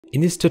In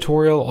this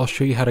tutorial, I'll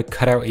show you how to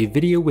cut out a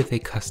video with a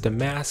custom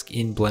mask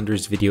in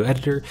Blender's video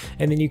editor,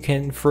 and then you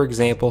can, for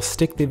example,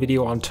 stick the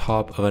video on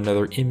top of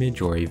another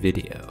image or a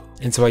video.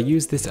 And so I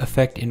use this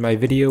effect in my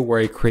video where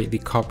I create the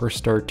Copper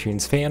Star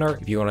Tunes fan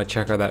art. If you want to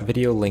check out that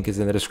video, link is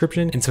in the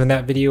description. And so in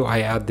that video,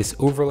 I add this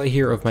overlay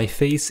here of my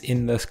face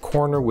in the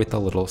corner with a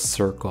little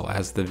circle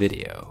as the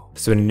video.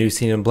 So in a new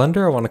scene in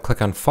Blender, I want to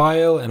click on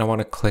File and I want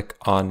to click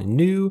on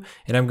New,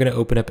 and I'm going to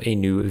open up a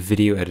new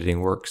video editing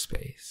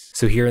workspace.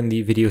 So here in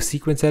the video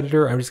sequence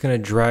editor, I'm just going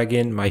to drag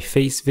in my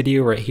face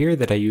video right here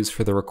that I use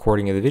for the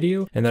recording of the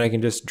video. And then I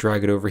can just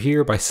drag it over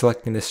here by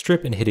selecting the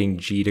strip and hitting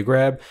G to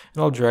grab,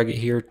 and I'll drag it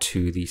here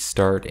to the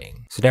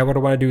starting. So now what I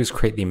want to do is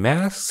create the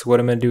mask. So what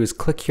I'm going to do is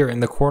click here in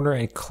the corner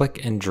and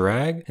click and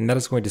drag, and that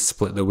is going to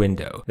split the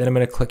window. Then I'm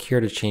going to click here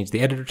to change the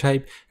editor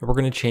type, and we're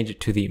going to change it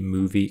to the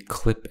movie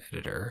clip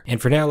editor.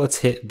 And for now, let's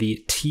hit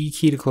the T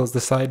key to close the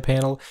side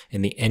panel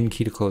and the N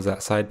key to close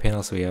that side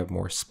panel so we have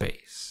more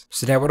space.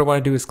 So now what I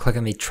want to do is click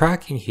on the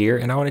tracking here,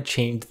 and I want to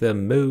change the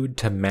mode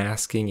to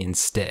masking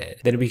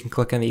instead. Then we can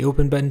click on the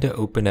open button to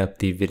open up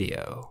the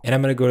video. And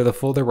I'm going to go to the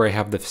folder where I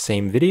have the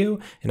same video,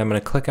 and I'm going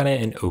to click on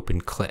it and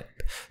open clip.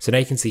 So now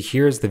you can see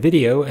here's the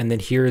video, and then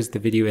here is the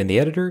video in the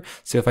editor.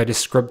 So if I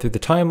just scrub through the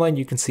timeline,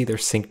 you can see they're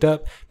synced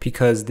up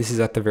because this is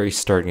at the very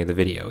starting of the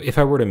video. If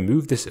I were to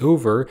move this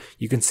over,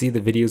 you can see the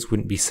videos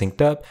wouldn't be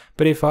synced up.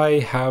 But if I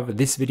have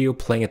this video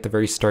playing at the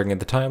very starting of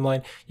the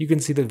timeline, you can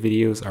see the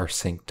videos are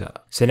synced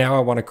up. So now I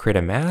want to create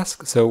a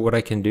mask. So what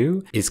I can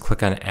do is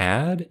click on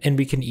add, and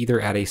we can either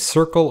add a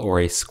circle or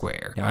a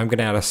square. Now I'm going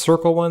to add a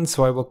circle one,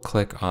 so I will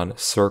click on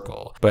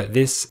circle. But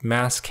this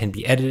mask can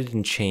be edited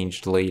and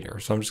changed later.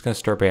 So I'm just going to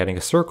start by adding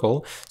a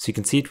circle. So you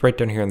can see it right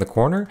down here in the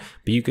corner,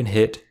 but you can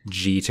hit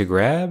G to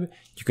grab,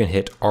 you can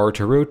hit R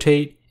to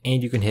rotate,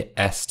 and you can hit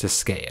S to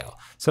scale.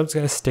 So I'm just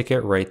going to stick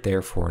it right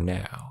there for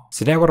now.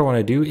 So now what I want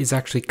to do is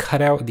actually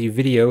cut out the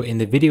video in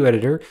the video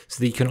editor so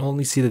that you can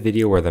only see the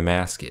video where the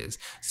mask is.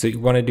 So what you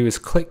want to do is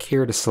click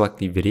here to select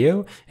the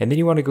video, and then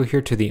you want to go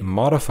here to the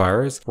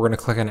modifiers. We're going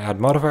to click on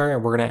add modifier,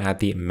 and we're going to add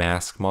the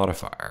mask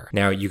modifier.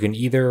 Now you can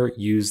either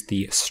use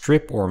the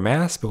strip or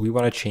mask, but we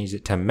want to change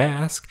it to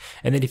mask.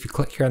 And then if you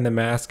click here on the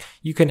mask,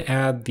 you can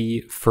add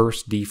the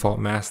first default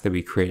mask that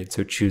we created.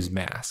 So choose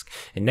mask.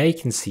 And now you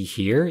can see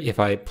here, if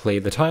I play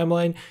the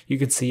timeline, you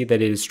can see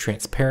that it is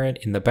transparent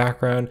in the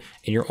background,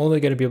 and you're only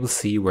going to be able to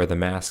see where the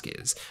mask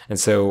is. And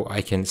so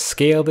I can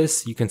scale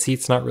this. You can see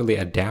it's not really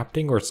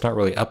adapting, or it's not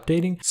really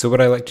updating. So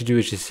what I like to do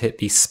is just hit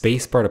the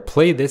space bar to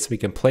play this. We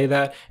can play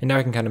that, and now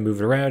I can kind of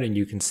move it around, and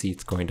you can see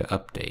it's going to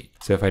update.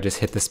 So if I just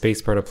hit the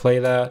space bar to play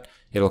that,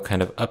 it'll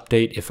kind of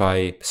update if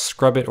I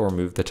scrub it or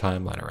move the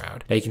timeline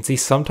around. Now you can see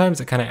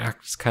sometimes it kind of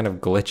acts kind of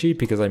glitchy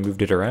because I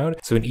moved it around.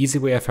 So an easy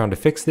way I found to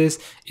fix this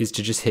is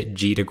to just hit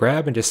G to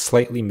grab and just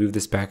slightly move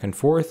this back and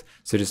forth.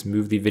 So just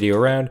move the video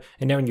around,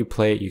 and now when you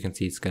play it, you can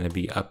see it's going to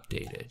be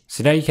updated.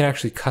 So now you can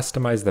actually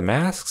customize the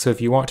mask. So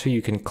if you want to,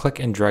 you can click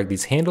and drag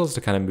these handles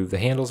to kind of move the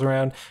handles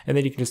around, and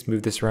then you can just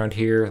move this around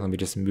here. Let me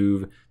just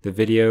move the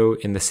video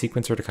in the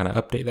sequencer to kind of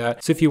update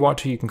that. So if you want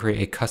to, you can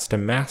create a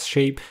custom mask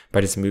shape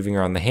by just moving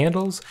around the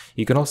handles.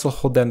 You can also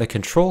hold down the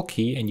control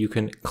key and you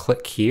can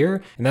click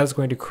here, and that's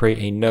going to create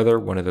another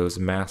one of those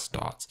mask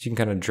dots. So you can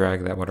kind of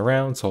drag that one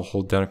around. So I'll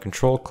hold down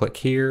control, click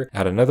here,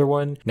 add another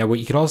one. Now what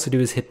you can also do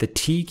is hit the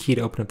T key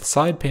to open up the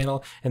side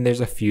panel, and there's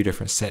a few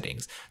different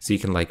settings. So you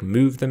can like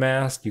move the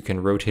mask, you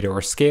can rotate it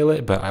or scale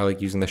it, but I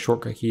like using the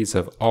shortcut keys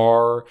of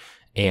R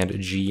and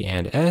G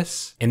and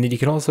S. And then you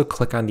can also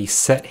click on the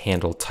set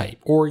handle type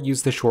or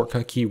use the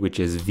shortcut key, which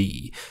is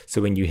V.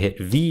 So when you hit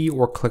V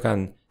or click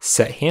on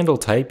set handle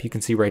type, you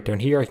can see right down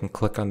here, I can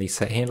click on the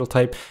set handle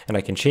type and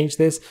I can change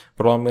this,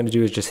 but all I'm going to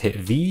do is just hit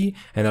V,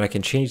 and then I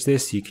can change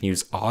this. You can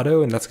use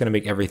auto, and that's going to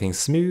make everything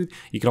smooth.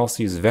 You can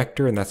also use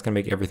vector, and that's going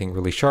to make everything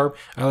really sharp.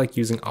 I like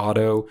using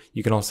auto.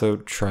 You can also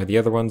try the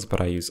other ones,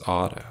 but I use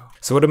auto.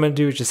 So what I'm going to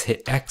do is just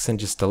hit X and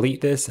just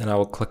delete this, and I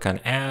will click on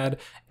add,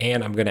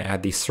 and I'm going to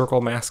add the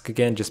circle mask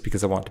again just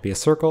because I want it to be a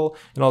circle,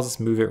 and I'll just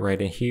move it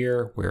right in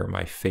here where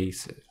my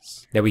face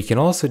is. Now what you can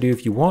also do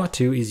if you want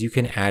to is you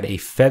can add a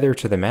feather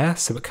to the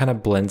mask so it kind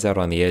of blends out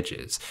on the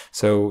edges.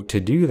 So to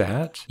do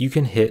that, you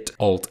can hit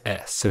Alt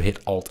S. So hit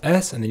Alt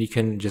S, and then you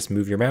can just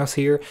move your mouse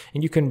here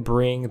and you can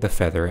bring the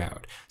feather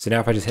out. So now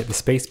if I just hit the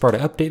space bar to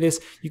update this,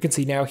 you can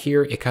see now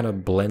here it kind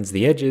of blends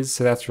the edges.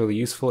 So that's really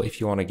useful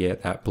if you want to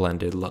get that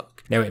blended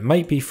look. Now it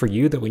might be for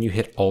you that when you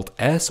hit Alt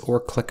S or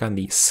click on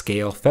the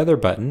scale feather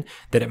button,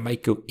 that it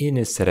might go in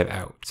instead of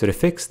out. So to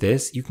fix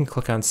this, you can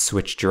click on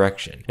switch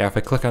direction. Now if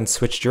I click on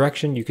switch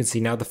direction, you can see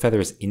now the feather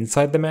is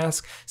inside the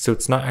mask, so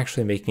it's not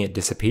actually making it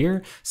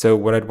disappear. So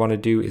what I'd want to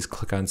do is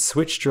click on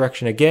switch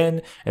direction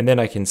again, and then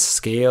I can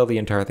scale the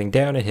entire thing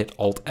down and hit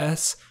Alt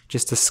S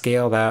just to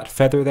scale that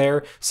feather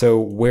there. So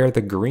where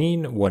the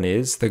green one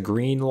is, the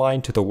green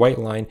line to the white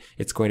line,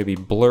 it's going to be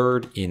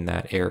blurred in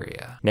that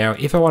area. Now,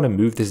 if I want to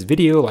move this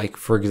video, like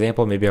for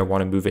example, maybe I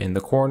want to move it in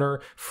the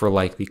corner for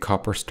like the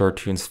Copper Star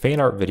Tunes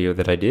fan art video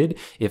that I did,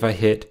 if I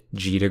hit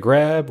G to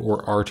grab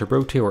or R to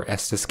rotate or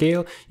S to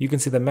scale, you can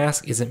see the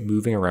mask isn't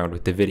moving around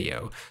with the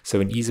video.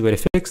 So an easy way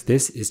to fix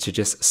this is to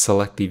just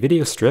select the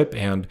video strip,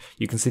 and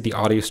you can see the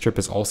audio strip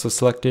is also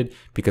selected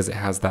because it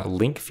has that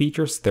link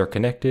feature, so they're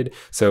connected.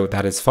 So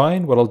that is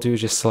fine. What I'll do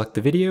is just select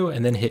the video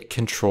and then hit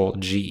Control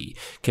G.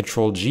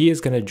 Control G is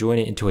going to join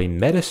it into a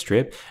meta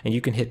strip, and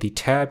you can hit the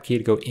tab key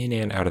to go in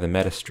and out of the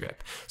meta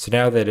strip. So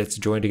now that it's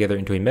joined together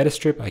into a meta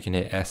strip, I can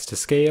hit S to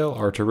scale,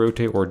 R to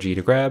rotate, or G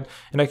to grab,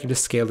 and I can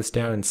just scale this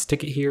down and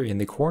stick it here in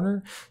the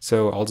corner.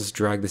 So I'll just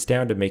drag this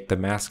down to make the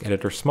mask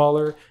editor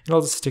smaller, and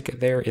I'll just stick it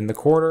there in the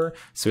corner.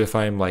 So if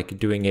I'm like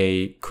doing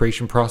a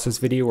creation process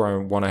video where I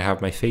want to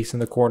have my face in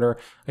the corner,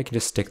 I can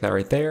just stick that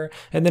right there.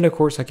 And then of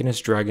course I can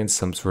just drag in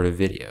some sort of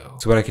video.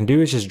 So what I can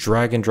do is just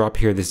drag and drop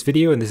here this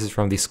video, and this is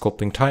from the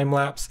sculpting time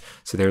lapse.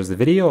 So there's the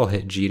video. I'll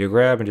hit G to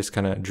grab and just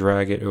kind of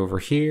drag it over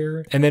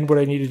here. And then what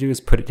I need to do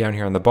is put it down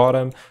here on the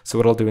bottom. So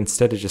what I'll do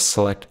instead is just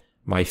select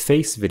my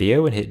face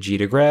video and hit G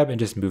to grab and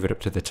just move it up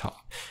to the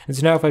top. And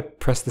so now if I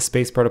press the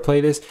spacebar to play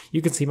this,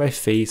 you can see my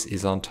face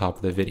is on top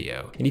of the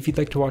video. And if you'd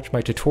like to watch my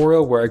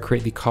tutorial where I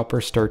create the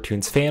Copper Star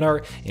Tunes fan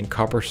art, and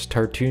Copper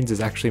Star Tunes is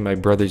actually my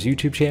brother's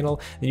YouTube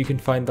channel, then you can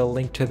find the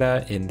link to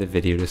that in the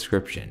video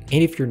description.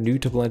 And if you're new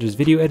to Blender's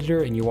video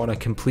editor and you want a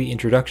complete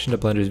introduction to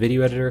Blender's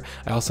video editor,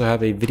 I also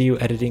have a video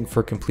editing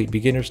for complete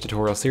beginners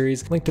tutorial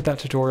series. Link to that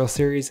tutorial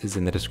series is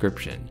in the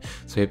description.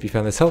 So I hope you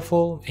found this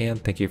helpful,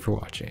 and thank you for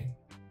watching.